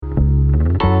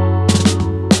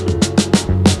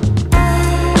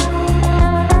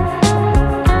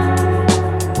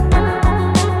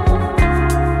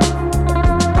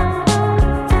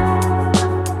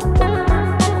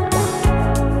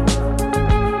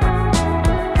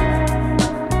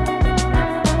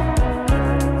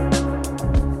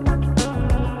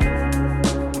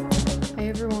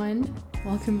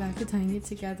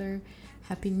together.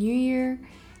 Happy New Year.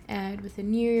 And with the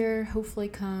new year, hopefully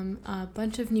come a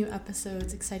bunch of new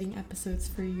episodes, exciting episodes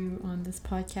for you on this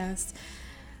podcast.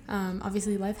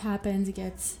 Obviously, life happens. It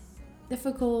gets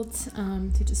difficult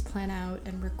to just plan out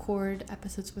and record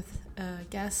episodes with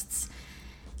guests.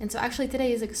 And so actually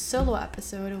today is a solo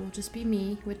episode. It will just be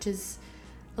me, which is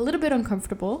a little bit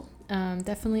uncomfortable,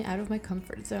 definitely out of my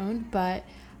comfort zone, but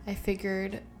I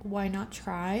figured why not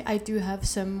try. I do have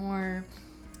some more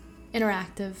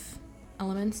interactive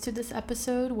elements to this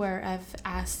episode where I've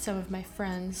asked some of my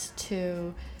friends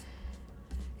to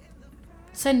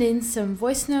send in some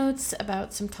voice notes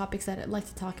about some topics that I'd like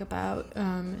to talk about,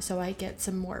 so I get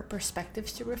some more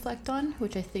perspectives to reflect on,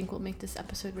 which I think will make this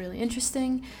episode really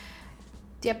interesting.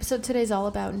 The episode today is all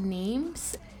about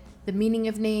names, the meaning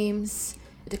of names,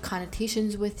 the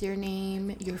connotations with your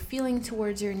name, your feeling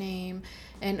towards your name,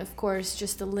 and of course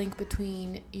just the link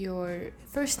between your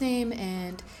first name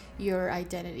and your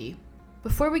identity.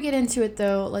 Before we get into it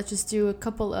though, let's just do a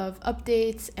couple of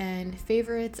updates and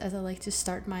favorites as I like to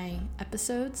start my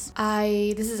episodes.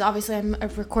 I'm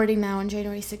recording now on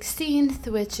January 16th,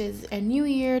 which is a new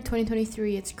year,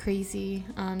 2023. It's crazy.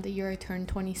 The year I turned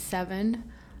 27.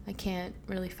 I can't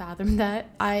really fathom that.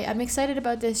 I'm excited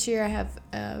about this year. I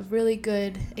have really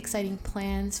good, exciting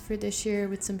plans for this year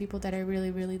with some people that I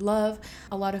really, really love.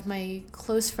 A lot of my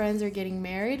close friends are getting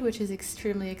married, which is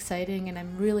extremely exciting, and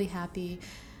I'm really happy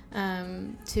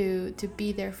to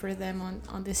be there for them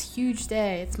on this huge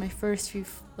day. It's my first few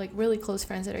really close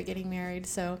friends that are getting married,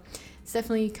 so it's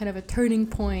definitely kind of a turning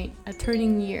point, a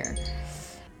turning year.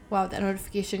 Wow, that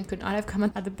notification could not have come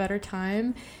at a better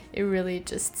time. It really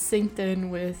just synced in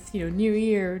with, New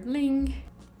Year, ling.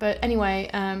 But anyway,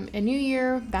 a new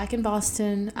year, back in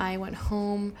Boston. I went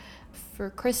home for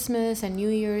Christmas and New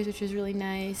Year's, which was really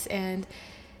nice, and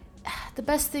the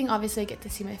best thing, obviously, I get to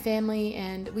see my family,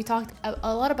 and we talked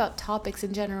a lot about topics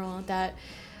in general that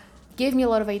gave me a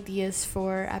lot of ideas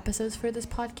for episodes for this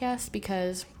podcast,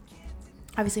 because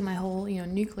obviously my whole,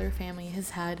 nuclear family has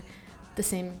had the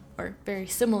same or very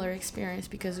similar experience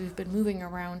because we've been moving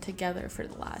around together for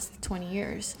the last 20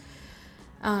 years.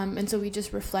 And so we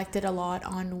just reflected a lot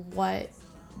on what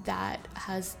that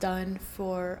has done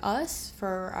for us,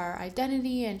 for our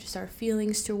identity, and just our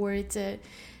feelings towards it.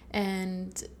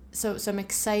 And so I'm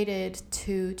excited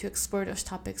to explore those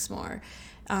topics more.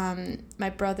 My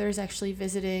brother's actually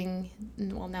visiting,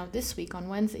 now this week on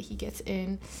Wednesday he gets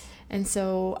in, and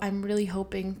so I'm really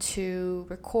hoping to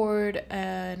record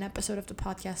an episode of the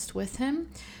podcast with him,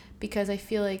 because I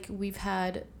feel like we've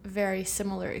had very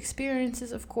similar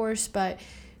experiences, of course, but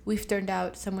we've turned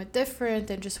out somewhat different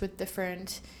and just with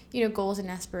different, goals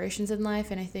and aspirations in life,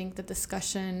 and I think the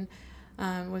discussion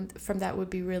from that would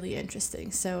be really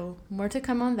interesting. So more to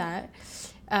come on that.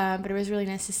 But it was really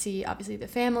nice to see, obviously, the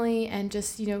family and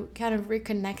just, kind of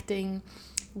reconnecting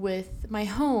with my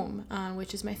home,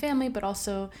 which is my family, but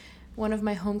also one of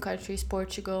my home countries,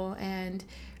 Portugal, and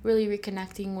really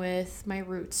reconnecting with my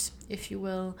roots, if you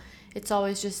will. It's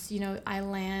always just, I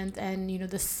land and,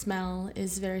 the smell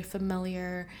is very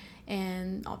familiar,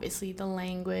 and obviously the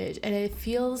language, and it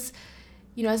feels,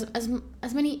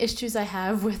 as many issues I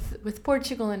have with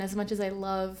Portugal, and as much as I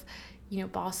love,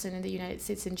 Boston and the United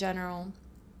States in general,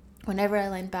 whenever I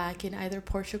land back in either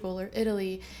Portugal or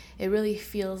Italy, it really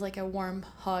feels like a warm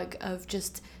hug of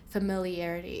just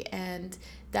familiarity. And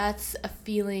that's a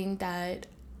feeling that,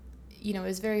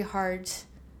 is very hard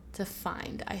to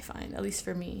find, I find, at least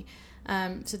for me.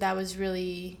 So that was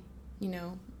really,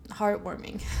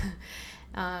 heartwarming.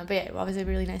 But yeah, obviously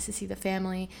really nice to see the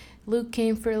family. Luke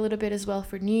came for a little bit as well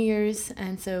for New Year's,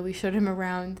 and so we showed him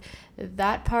around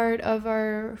that part of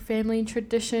our family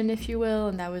tradition, if you will,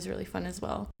 and that was really fun as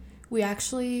well. We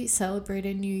actually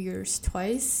celebrated New Year's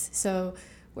twice. So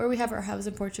where we have our house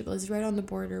in Portugal is right on the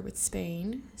border with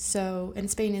Spain. And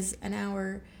Spain is an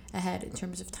hour ahead in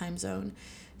terms of time zone.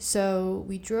 So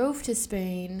we drove to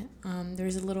Spain.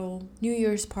 There's a little New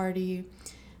Year's party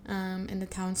in the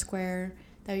town square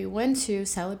that we went to,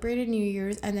 celebrated New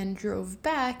Year's, and then drove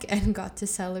back and got to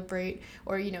celebrate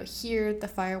or, hear the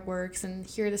fireworks and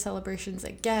hear the celebrations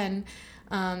again.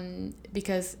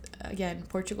 Because again,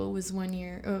 Portugal was 1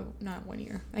 year,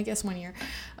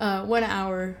 1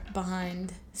 hour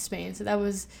behind Spain. So that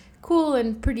was cool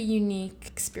and pretty unique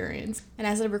experience. And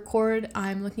as I record,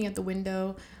 I'm looking at the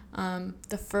window,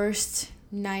 the first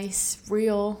nice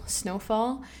real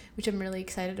snowfall, which I'm really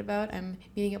excited about. I'm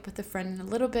meeting up with a friend in a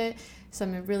little bit, so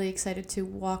I'm really excited to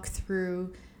walk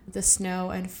through the snow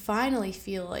and finally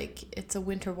feel like it's a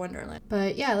winter wonderland.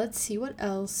 But yeah, let's see what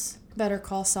else. Better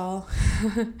Call Saul.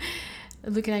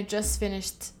 Luke and I just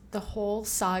finished the whole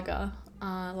saga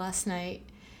last night.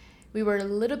 We were a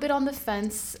little bit on the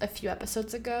fence a few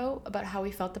episodes ago about how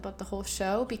we felt about the whole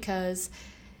show, because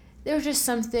there were just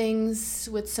some things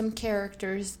with some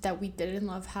characters that we didn't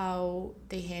love how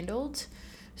they handled.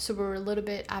 So we were a little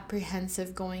bit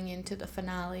apprehensive going into the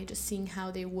finale, just seeing how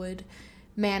they would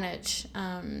manage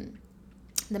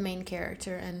the main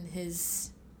character and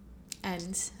his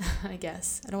end, I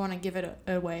guess. I don't want to give it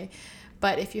away.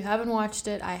 But if you haven't watched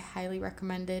it, I highly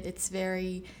recommend it. It's a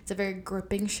very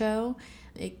gripping show.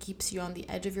 It keeps you on the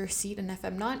edge of your seat. And if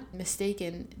I'm not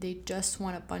mistaken, they just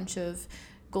won a bunch of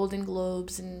Golden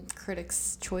Globes and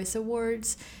Critics' Choice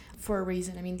Awards for a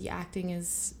reason. I mean, the acting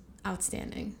is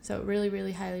outstanding. So really,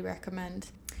 really highly recommend.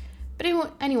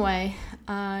 But anyway,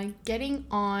 getting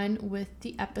on with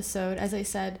the episode. As I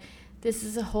said, this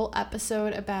is a whole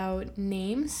episode about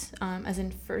names, as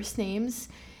in first names,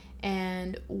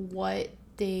 and what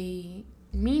they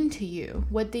mean to you,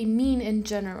 what they mean in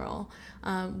general.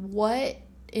 What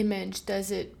image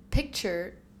does it paint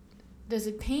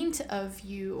of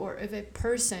you or of a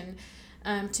person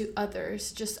to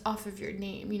others just off of your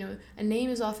name? You know, a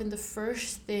name is often the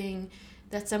first thing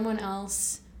that someone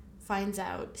else finds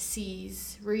out,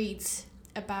 sees, reads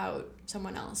about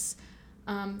someone else.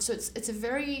 So it's a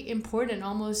very important,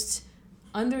 almost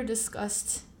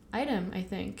under-discussed item, I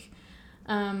think.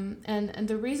 And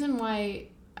the reason why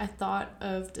I thought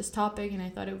of this topic and I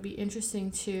thought it would be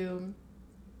interesting to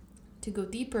go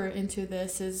deeper into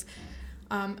this is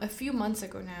a few months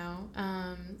ago now,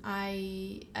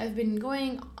 I've been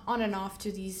going on and off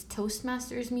to these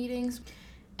Toastmasters meetings.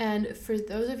 And for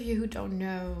those of you who don't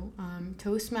know,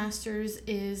 Toastmasters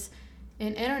is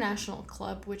an international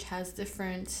club which has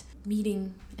different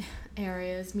meeting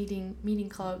areas, meeting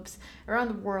clubs around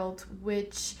the world,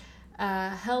 which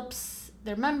helps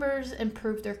their members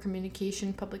improve their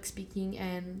communication, public speaking,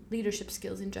 and leadership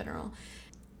skills in general.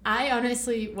 I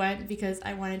honestly went because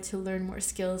I wanted to learn more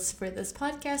skills for this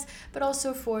podcast, but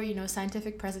also for,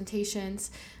 scientific presentations,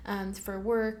 for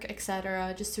work,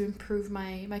 etc., just to improve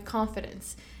my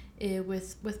confidence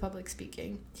with public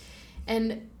speaking.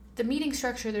 And the meeting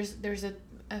structure, there's a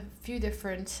few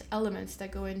different elements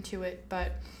that go into it,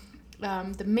 but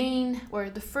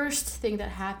the first thing that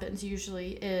happens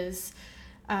usually is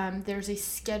there's a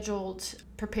scheduled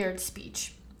prepared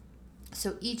speech.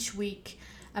 So each week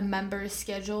a member is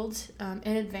scheduled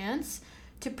in advance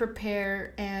to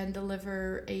prepare and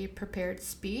deliver a prepared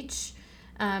speech.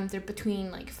 They're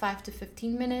between 5 to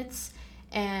 15 minutes,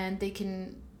 and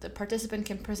the participant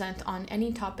can present on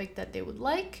any topic that they would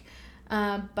like,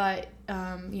 but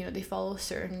they follow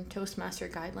certain Toastmaster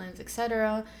guidelines,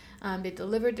 etc. They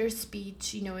deliver their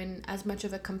speech, in as much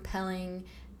of a compelling,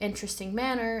 interesting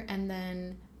manner, and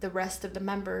then the rest of the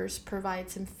members provide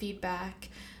some feedback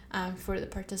for the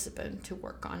participant to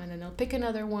work on, and then they'll pick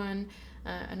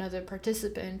another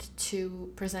participant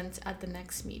to present at the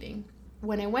next meeting.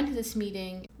 When I went to this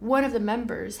meeting, one of the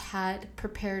members had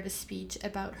prepared a speech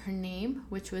about her name,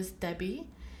 which was Debbie,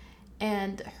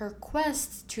 and her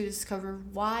quest to discover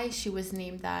why she was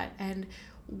named that and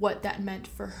what that meant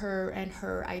for her and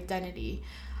her identity.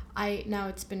 Now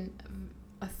it's been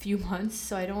a few months,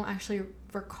 so I don't actually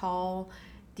recall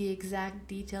the exact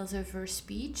details of her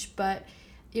speech, but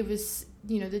it was,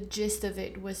 the gist of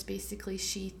it was basically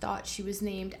she thought she was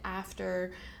named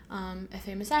after a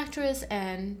famous actress,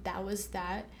 and that was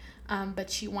that. But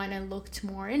she went and looked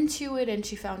more into it, and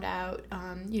she found out,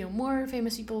 more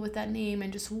famous people with that name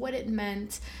and just what it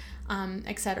meant,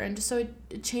 etc. And just so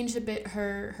it changed a bit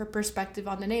her perspective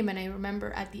on the name. And I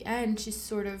remember at the end, she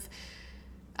sort of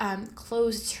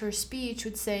closed her speech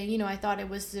with saying, I thought it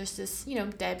was just this,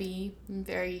 Debbie,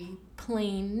 very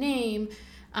plain name.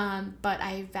 But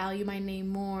I value my name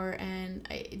more, and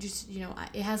it just,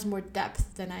 it has more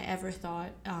depth than I ever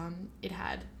thought it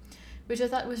had, which I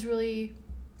thought was really,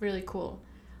 really cool.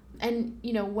 And,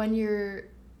 when you're,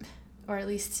 or at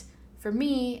least for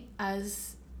me,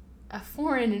 as a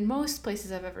foreign in most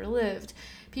places I've ever lived,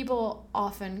 people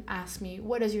often ask me,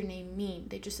 what does your name mean?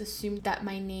 They just assume that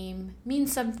my name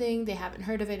means something. They haven't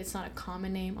heard of it. It's not a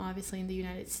common name, obviously, in the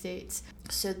United States.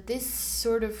 So this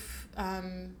sort of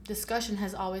discussion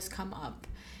has always come up.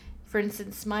 For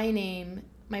instance, my name,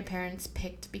 my parents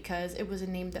picked because it was a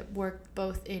name that worked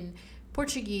both in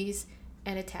Portuguese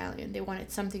and Italian. They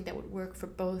wanted something that would work for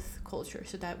both cultures,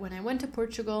 so that when I went to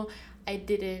Portugal, I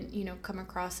didn't, come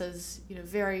across as,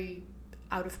 very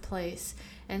out of place.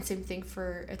 And same thing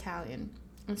for Italian.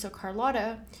 And so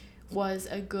Carlotta was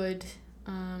a good,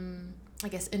 in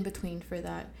between for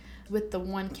that, with the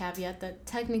one caveat that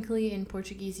technically in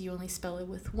Portuguese you only spell it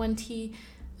with one T,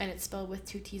 and it's spelled with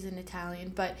two T's in Italian.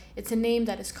 But it's a name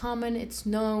that is common, it's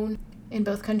known, in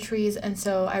both countries, and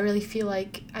so I really feel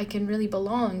like I can really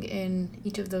belong in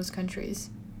each of those countries.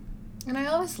 And I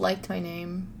always liked my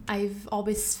name. I've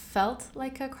always felt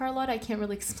like a Carlotta. I can't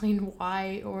really explain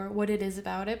why or what it is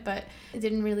about it, but I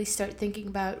didn't really start thinking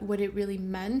about what it really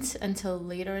meant until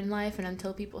later in life and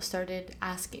until people started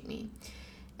asking me.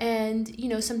 And,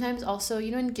 sometimes also,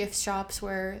 in gift shops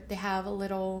where they have a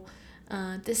little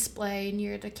display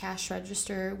near the cash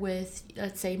register with,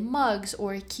 let's say, mugs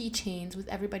or keychains with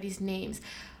everybody's names.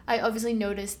 I obviously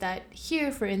noticed that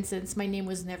here, for instance, my name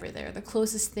was never there. The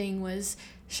closest thing was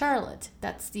Charlotte.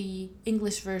 That's the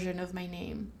English version of my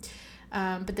name.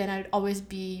 But then I'd always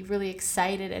be really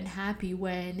excited and happy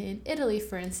when in Italy,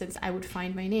 for instance, I would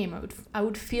find my name. I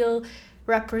would feel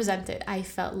represented. I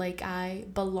felt like I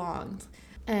belonged.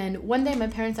 And one day my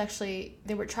parents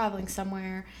they were traveling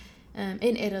somewhere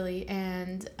in Italy,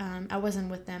 and I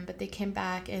wasn't with them, but they came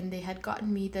back and they had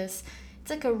gotten me this, it's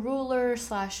like a ruler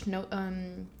slash note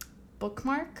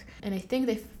bookmark, and I think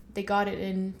they got it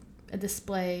in a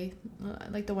display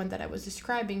like the one that I was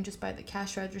describing, just by the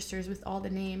cash registers with all the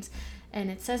names,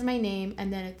 and it says my name,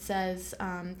 and then it says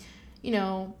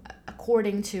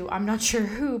according to, I'm not sure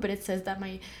who, but it says that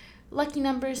my lucky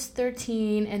number is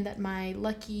 13 and that my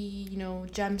lucky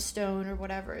gemstone or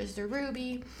whatever is the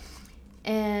ruby.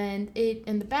 And it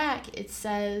in the back it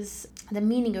says the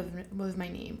meaning of my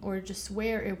name, or just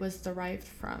where it was derived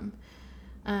from,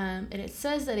 and it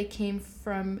says that it came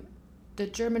from the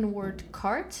German word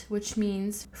Kart, which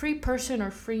means free person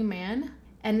or free man.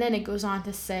 And then it goes on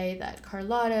to say that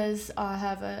Carlottas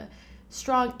have a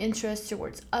strong interest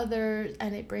towards others,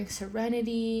 and it brings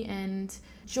serenity and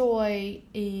joy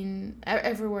in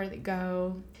everywhere they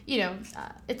go.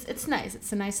 It's nice.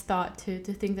 It's a nice thought to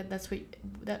think that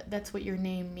that's what your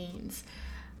name means.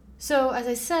 So as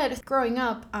I said, growing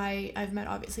up, I've met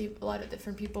obviously a lot of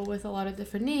different people with a lot of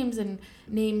different names, and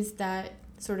names that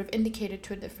sort of indicated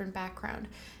to a different background.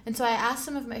 And so I asked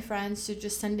some of my friends to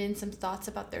just send in some thoughts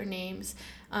about their names,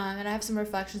 and I have some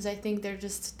reflections. I think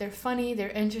they're funny, they're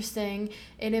interesting,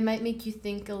 and it might make you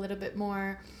think a little bit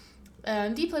more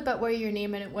deeply about where your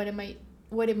name and what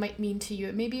it might mean to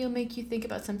you. Maybe it'll make you think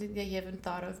about something that you haven't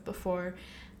thought of before.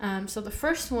 So the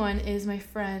first one is my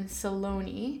friend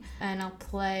Saloni, and I'll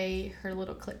play her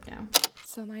little clip now.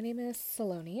 So my name is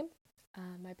Saloni.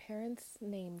 My parents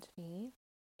named me.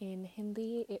 In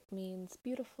Hindi, it means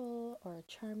beautiful or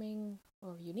charming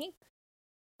or unique.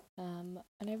 And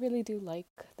I really do like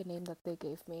the name that they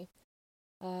gave me.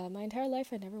 My entire life,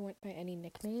 I never went by any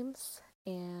nicknames,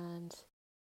 and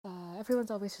everyone's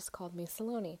always just called me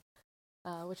Saloni,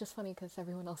 which is funny because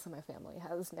everyone else in my family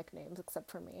has nicknames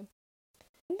except for me.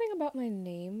 One thing about my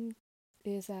name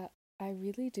is that I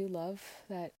really do love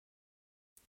that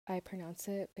I pronounce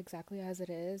it exactly as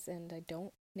it is, and I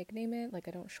don't nickname it, like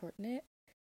I don't shorten it,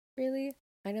 really.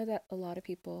 I know that a lot of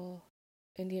people,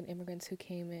 Indian immigrants who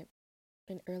came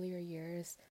in earlier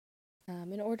years,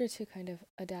 in order to kind of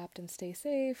adapt and stay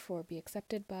safe or be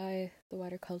accepted by the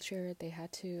wider culture, they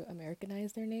had to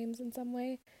Americanize their names in some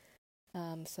way.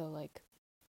 So like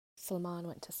Salman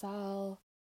went to Sal,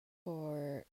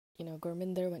 or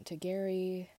Gurminder went to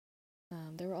Gary.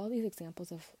 There were all these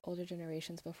examples of older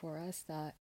generations before us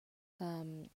that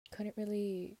couldn't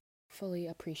really fully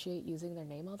appreciate using their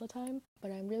name all the time.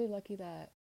 But I'm really lucky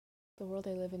that the world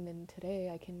I live in today,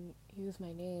 I can use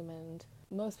my name, and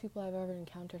most people I've ever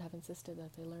encountered have insisted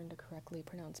that they learn to correctly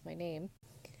pronounce my name.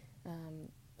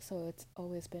 So it's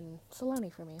always been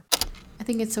Saloni for me. I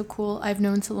think it's so cool. I've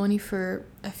known Saloni for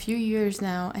a few years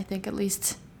now, I think at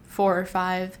least 4 or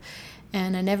 5,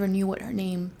 and I never knew what her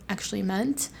name actually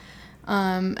meant.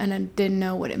 And I didn't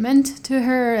know what it meant to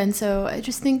her, and so I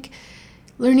just think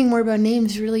learning more about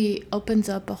names really opens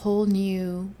up a whole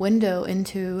new window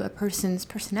into a person's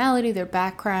personality, their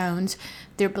background,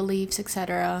 their beliefs,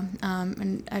 etc.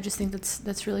 And I just think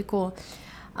that's really cool.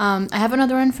 I have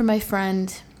another one from my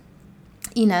friend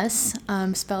Ines,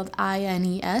 spelled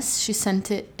I-N-E-S. She sent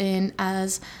it in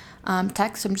as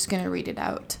text, so I'm just going to read it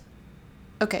out.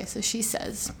 Okay, so she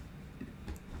says,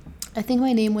 I think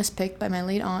my name was picked by my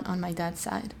late aunt on my dad's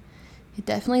side. It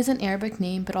definitely is an Arabic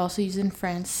name, but also used in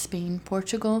France, Spain,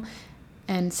 Portugal,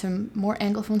 and some more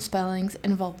Anglophone spellings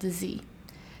involve the Z.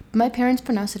 But my parents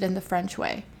pronounce it in the French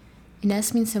way.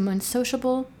 Ines means someone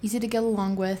sociable, easy to get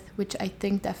along with, which I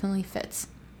think definitely fits.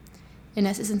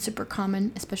 Ines isn't super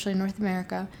common, especially in North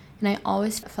America, and I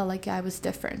always felt like I was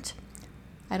different.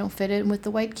 I don't fit in with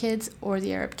the white kids or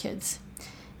the Arab kids.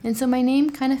 And so my name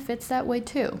kind of fits that way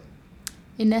too.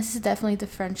 Ines is definitely the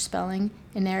French spelling.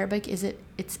 In Arabic, it's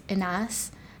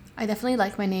Inas. I definitely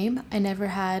like my name. I never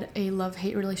had a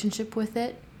love-hate relationship with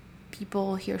it.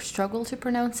 People here struggle to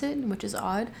pronounce it, which is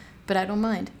odd, but I don't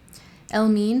mind.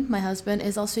 Elmine, my husband,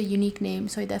 is also a unique name,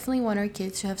 so I definitely want our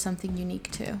kids to have something unique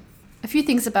too. A few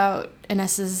things about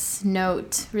Inessa's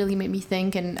note really made me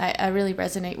think, and I really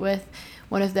resonate with.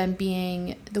 One of them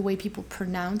being the way people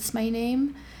pronounce my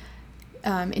name.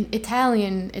 In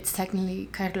Italian, it's technically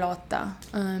Carlotta,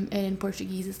 and in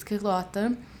Portuguese, it's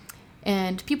Carlota.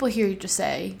 And people here just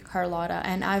say Carlotta,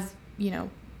 and I've,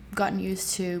 gotten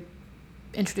used to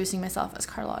introducing myself as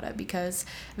Carlotta because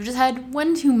I've just had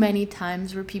one too many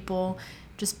times where people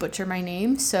just butcher my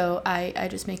name, so I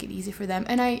just make it easy for them,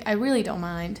 and I really don't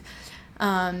mind.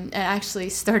 I actually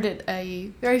started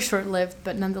a very short-lived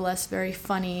but nonetheless very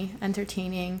funny,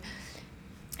 entertaining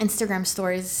Instagram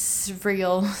stories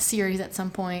reel series at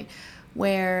some point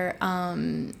where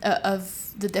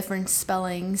of the different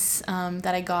spellings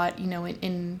that I got,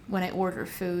 in when I order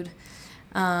food.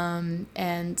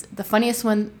 And the funniest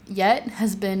one yet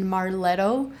has been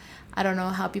Marletto. I don't know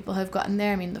how people have gotten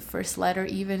there. I mean, the first letter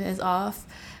even is off,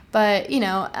 but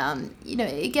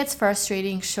it gets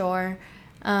frustrating, sure.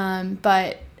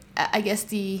 But I guess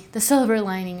the silver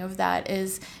lining of that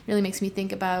is really makes me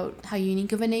think about how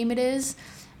unique of a name it is.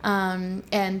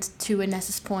 And to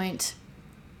Inessa's point,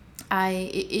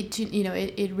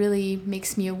 it really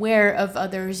makes me aware of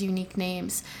others' unique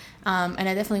names. And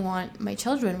I definitely want my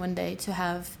children one day to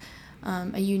have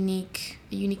a unique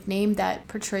name that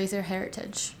portrays their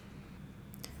heritage.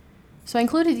 So I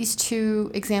included these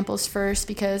two examples first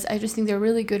because I just think they're a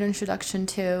really good introduction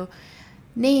to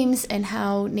names and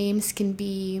how names can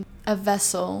be a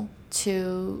vessel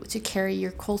to carry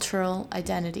your cultural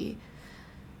identity.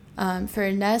 For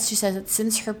Inés, she says that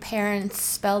since her parents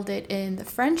spelled it in the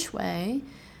French way,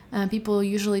 people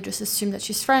usually just assume that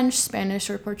she's French, Spanish,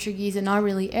 or Portuguese, and not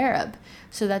really Arab.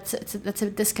 So that's a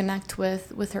disconnect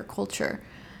with her culture.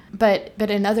 But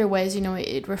in other ways,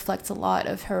 it reflects a lot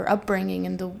of her upbringing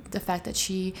and the fact that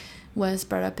she was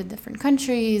brought up in different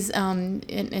countries,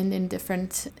 in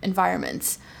different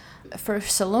environments. For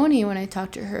Saloni, when I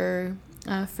talked to her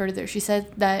further, she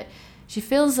said that she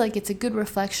feels like it's a good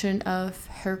reflection of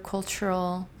her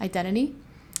cultural identity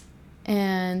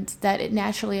and that it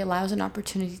naturally allows an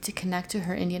opportunity to connect to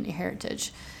her Indian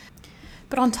heritage.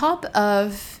 But on top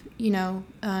of,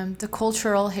 the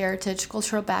cultural heritage,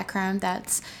 cultural background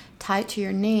that's tied to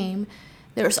your name,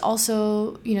 there's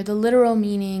also, the literal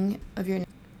meaning of your name,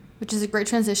 which is a great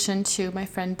transition to my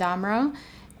friend Damra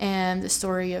and the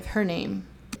story of her name.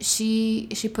 She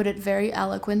put it very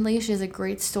eloquently. She has a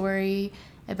great story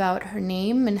about her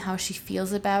name and how she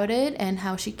feels about it and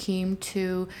how she came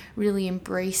to really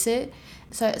embrace it.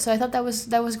 So I thought that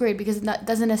was great because that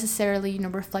doesn't necessarily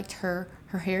reflect her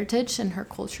heritage and her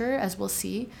culture, as we'll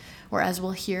see, or as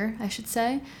we'll hear, I should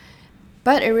say.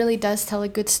 But it really does tell a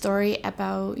good story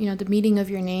about the meaning of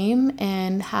your name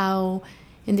and how,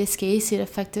 in this case, it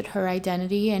affected her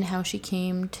identity and how she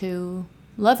came to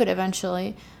love it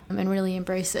eventually and really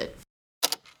embrace it.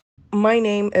 My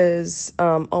name is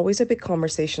always a big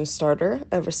conversation starter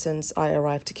ever since I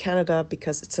arrived to Canada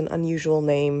because it's an unusual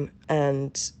name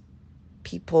and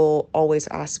people always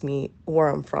ask me where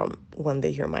I'm from when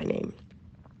they hear my name,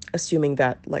 assuming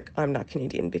that I'm not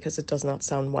Canadian because it does not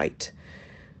sound white,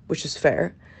 which is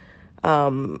fair.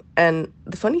 And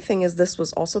the funny thing is this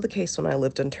was also the case when I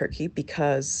lived in Turkey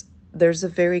because there's a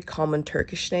very common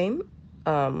Turkish name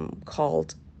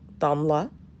called Damla,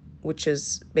 which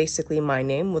is basically my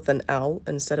name with an L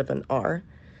instead of an R.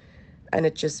 And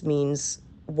it just means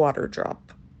water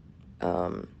drop.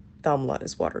 Damla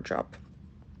is water drop.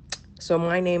 So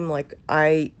my name,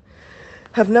 I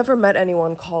have never met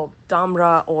anyone called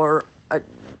Damra or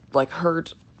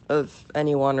heard of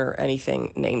anyone or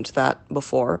anything named that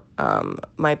before.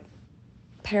 My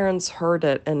parents heard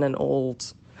it in an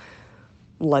old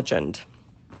legend.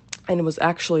 And it was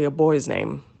actually a boy's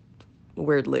name,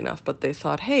 weirdly enough, but they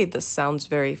thought, hey, this sounds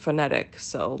very phonetic,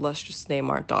 so let's just name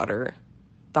our daughter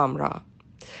Damra.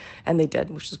 And they did,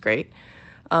 which is great.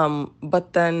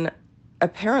 But then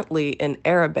apparently in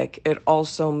Arabic, it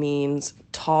also means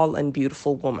tall and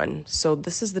beautiful woman. So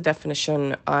this is the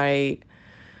definition I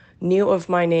knew of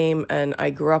my name, and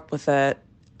I grew up with it.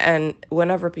 And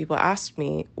whenever people asked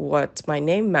me what my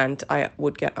name meant, I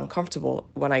would get uncomfortable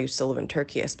when I used to live in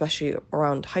Turkey, especially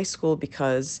around high school,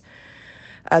 because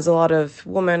as a lot of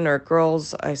women or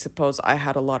girls, I suppose I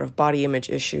had a lot of body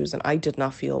image issues and I did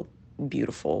not feel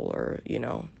beautiful or,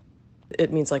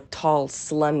 it means tall,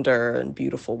 slender, and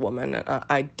beautiful woman. And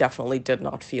I definitely did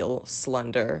not feel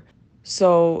slender.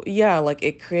 So yeah,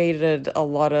 it created a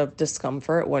lot of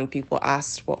discomfort when people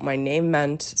asked what my name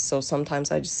meant. So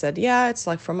sometimes I just said, yeah, it's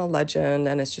from a legend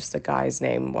and it's just a guy's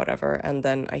name, whatever. And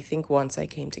then I think once I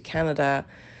came to Canada,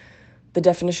 the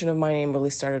definition of my name really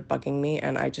started bugging me,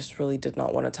 and I just really did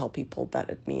not want to tell people that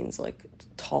it means like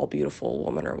tall, beautiful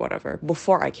woman or whatever.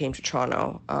 Before I came to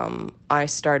Toronto, I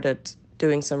started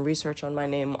doing some research on my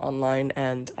name online,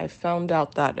 and I found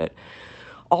out that it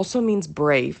also means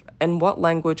brave. In what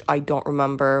language, I don't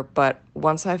remember, but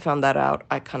once I found that out,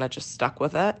 I kind of just stuck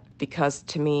with it because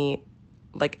to me,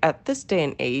 like at this day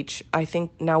and age, I think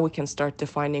now we can start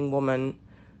defining women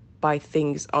by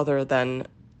things other than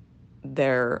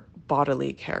their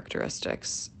bodily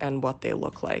characteristics and what they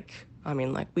look like. I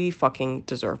mean, like, we fucking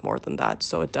deserve more than that.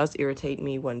 So it does irritate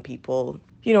me when people,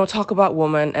 talk about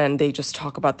women and they just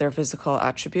talk about their physical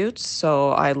attributes.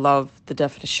 So I love the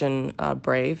definition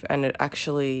brave, and it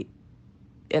actually,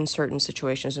 in certain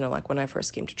situations, like when I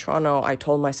first came to Toronto, I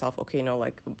told myself, okay,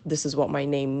 like this is what my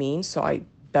name means, so I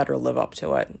better live up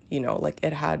to it. Like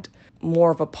it had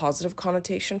more of a positive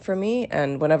connotation for me.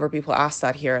 And whenever people ask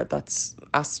that here, that's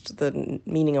asked the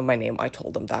meaning of my name, I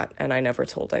told them that. And I never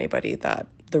told anybody that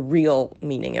the real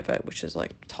meaning of it, which is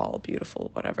like tall, beautiful,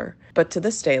 whatever. But to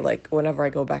this day, like whenever I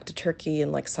go back to Turkey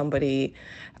and like somebody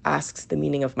asks the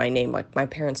meaning of my name, like my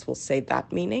parents will say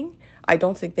that meaning. I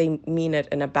don't think they mean it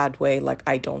in a bad way. Like,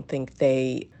 I don't think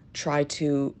they try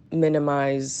to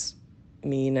minimize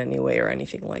me in any way or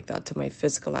anything like that to my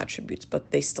physical attributes,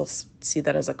 but they still see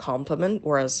that as a compliment,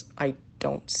 whereas I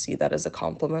don't see that as a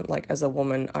compliment. Like, as a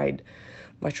woman, I'd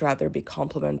much rather be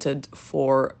complimented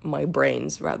for my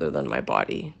brains rather than my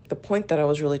body. The point that I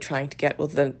was really trying to get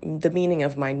with the meaning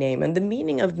of my name and the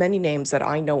meaning of many names that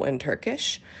I know in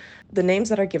Turkish, the names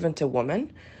that are given to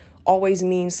women always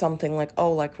means something like,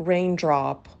 oh, like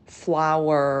raindrop,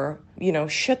 flower,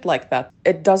 shit like that.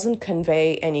 It doesn't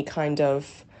convey any kind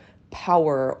of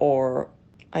power or,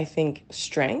 I think,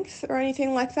 strength or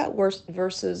anything like that.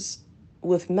 Versus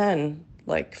with men,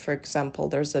 like, for example,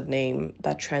 there's a name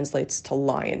that translates to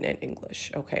lion in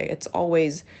English. Okay, it's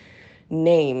always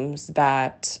names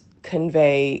that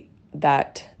convey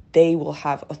that they will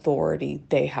have authority,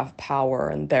 they have power,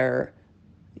 and they're,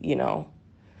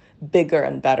 bigger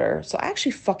and better. So I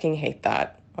actually fucking hate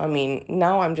that. I mean,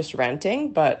 now I'm just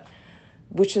ranting, but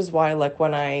which is why, like,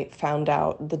 when I found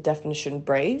out the definition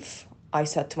brave, I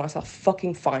said to myself,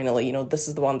 fucking finally, this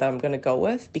is the one that I'm going to go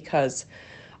with, because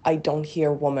I don't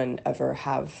hear women ever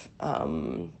have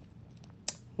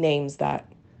names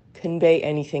that convey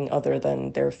anything other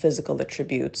than their physical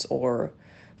attributes or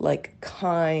like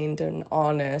kind and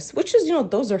honest, which is,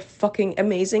 those are fucking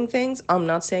amazing things. I'm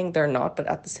not saying they're not, but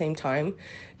at the same time,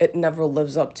 it never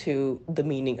lives up to the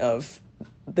meaning of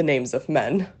the names of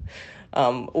men,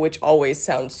 which always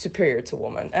sounds superior to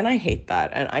women. And I hate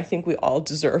that. And I think we all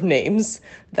deserve names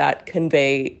that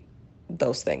convey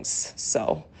those things.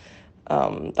 So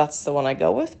that's the one I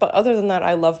go with. But other than that,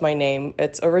 I love my name.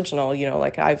 It's original,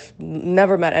 like I've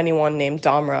never met anyone named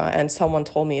Damra, and someone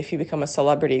told me if you become a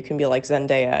celebrity, you can be like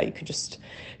Zendaya.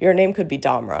 Your name could be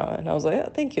Damra. And I was like, yeah,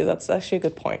 thank you. That's actually a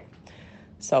good point.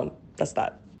 So that's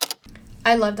that.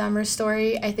 I love Damra's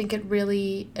story. I think it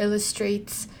really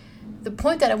illustrates the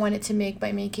point that I wanted to make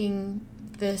by making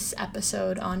this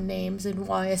episode on names and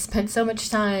why I spent so much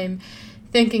time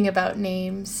thinking about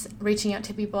names, reaching out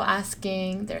to people,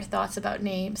 asking their thoughts about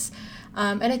names.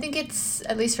 And I think it's,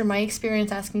 at least from my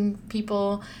experience, asking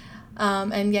people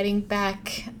and getting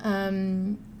back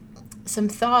some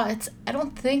thoughts. I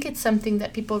don't think it's something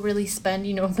that people really spend,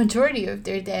 a majority of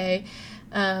their day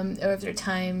or of their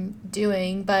time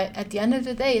doing. But at the end of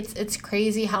the day, it's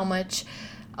crazy how much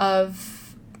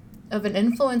of an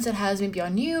influence it has maybe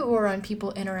on you or on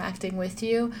people interacting with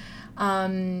you.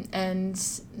 And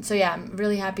so, yeah, I'm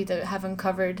really happy to have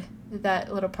uncovered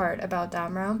that little part about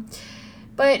Damra.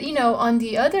 But, on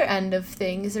the other end of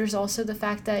things, there's also the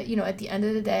fact that, at the end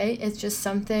of the day, it's just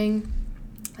something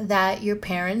that your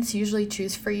parents usually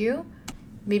choose for you.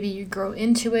 Maybe you grow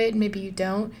into it, maybe you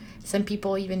don't. Some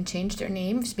people even change their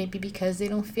names, maybe because they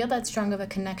don't feel that strong of a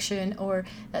connection or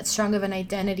that strong of an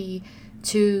identity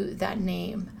to that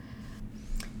name.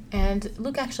 And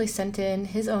Luke actually sent in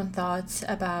his own thoughts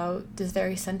about this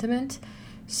very sentiment.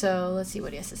 So let's see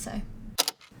what he has to say.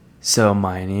 So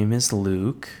my name is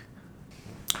Luke.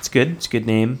 It's good. It's a good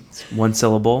name. It's one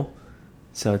syllable,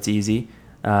 so it's easy.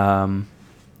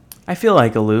 I feel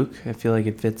like a Luke. I feel like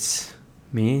it fits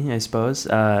me, I suppose.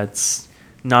 It's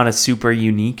not a super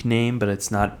unique name, but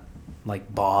it's not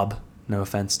like Bob. No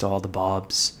offense to all the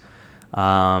Bobs.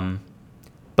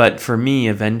 But for me,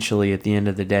 eventually, at the end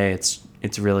of the day,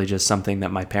 it's really just something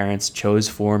that my parents chose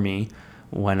for me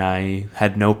when I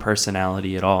had no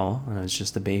personality at all, and I was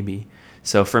just a baby.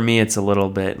 So for me, it's a little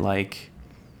bit like,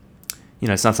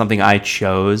 it's not something I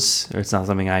chose, or it's not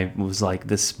something I was like,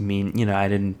 this mean, I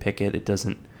didn't pick it. It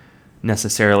doesn't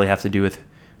necessarily have to do with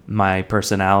my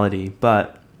personality,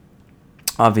 but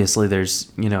obviously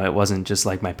there's, it wasn't just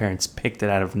like my parents picked it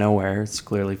out of nowhere. It's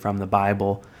clearly from the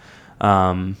Bible.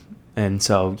 And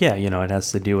so, yeah, it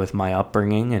has to do with my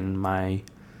upbringing and my,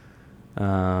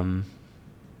 the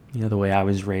way I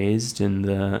was raised and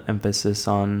the emphasis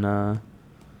on,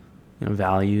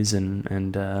 values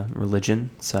and religion.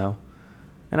 So,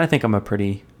 and I think I'm a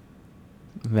pretty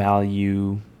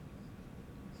value-driven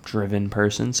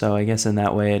person. So I guess in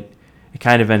that way, it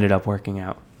kind of ended up working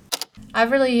out.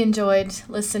 I've really enjoyed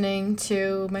listening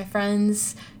to my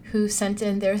friends who sent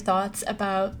in their thoughts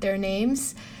about their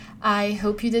names. I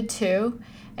hope you did too.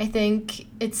 I think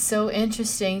it's so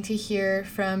interesting to hear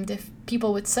from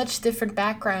people with such different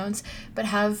backgrounds, but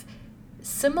have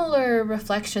similar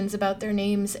reflections about their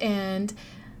names and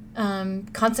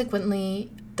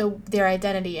consequently their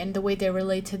identity and the way they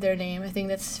relate to their name. I think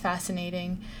that's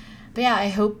fascinating. But yeah, I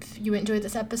hope you enjoyed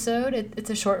this episode. It's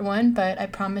a short one, but I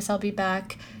promise I'll be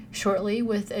back shortly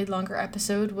with a longer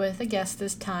episode with a guest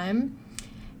this time.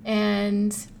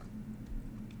 And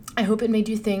I hope it made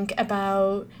you think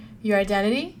about your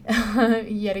identity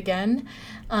yet again,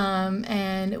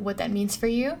 and what that means for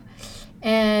you.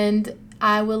 And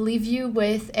I will leave you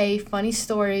with a funny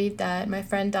story that my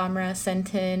friend Damra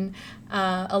sent in,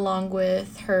 along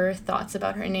with her thoughts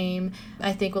about her name.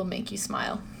 I think will make you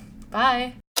smile.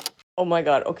 Bye. Oh my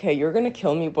God. Okay, you're gonna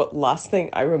kill me, but last thing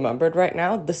I remembered right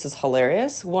now, this is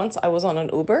hilarious. Once I was on an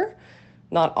Uber,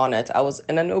 not on it, I was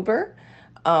in an Uber,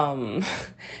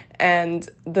 and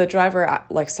the driver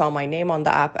saw my name on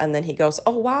the app, and then he goes,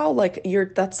 "Oh wow,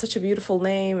 that's such a beautiful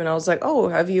name." And I was like, "Oh,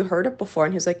 have you heard it before?"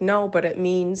 And he's like, "No, but it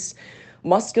means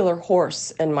muscular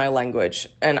horse in my language."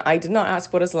 And I did not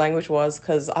ask what his language was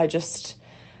because I just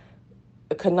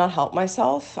could not help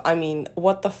myself. I mean,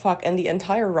 what the fuck? And the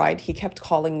entire ride, he kept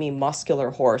calling me muscular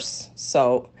horse.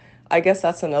 So I guess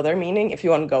that's another meaning if you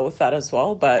want to go with that as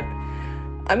well. But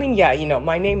I mean, yeah,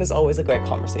 my name is always a great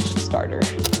conversation starter.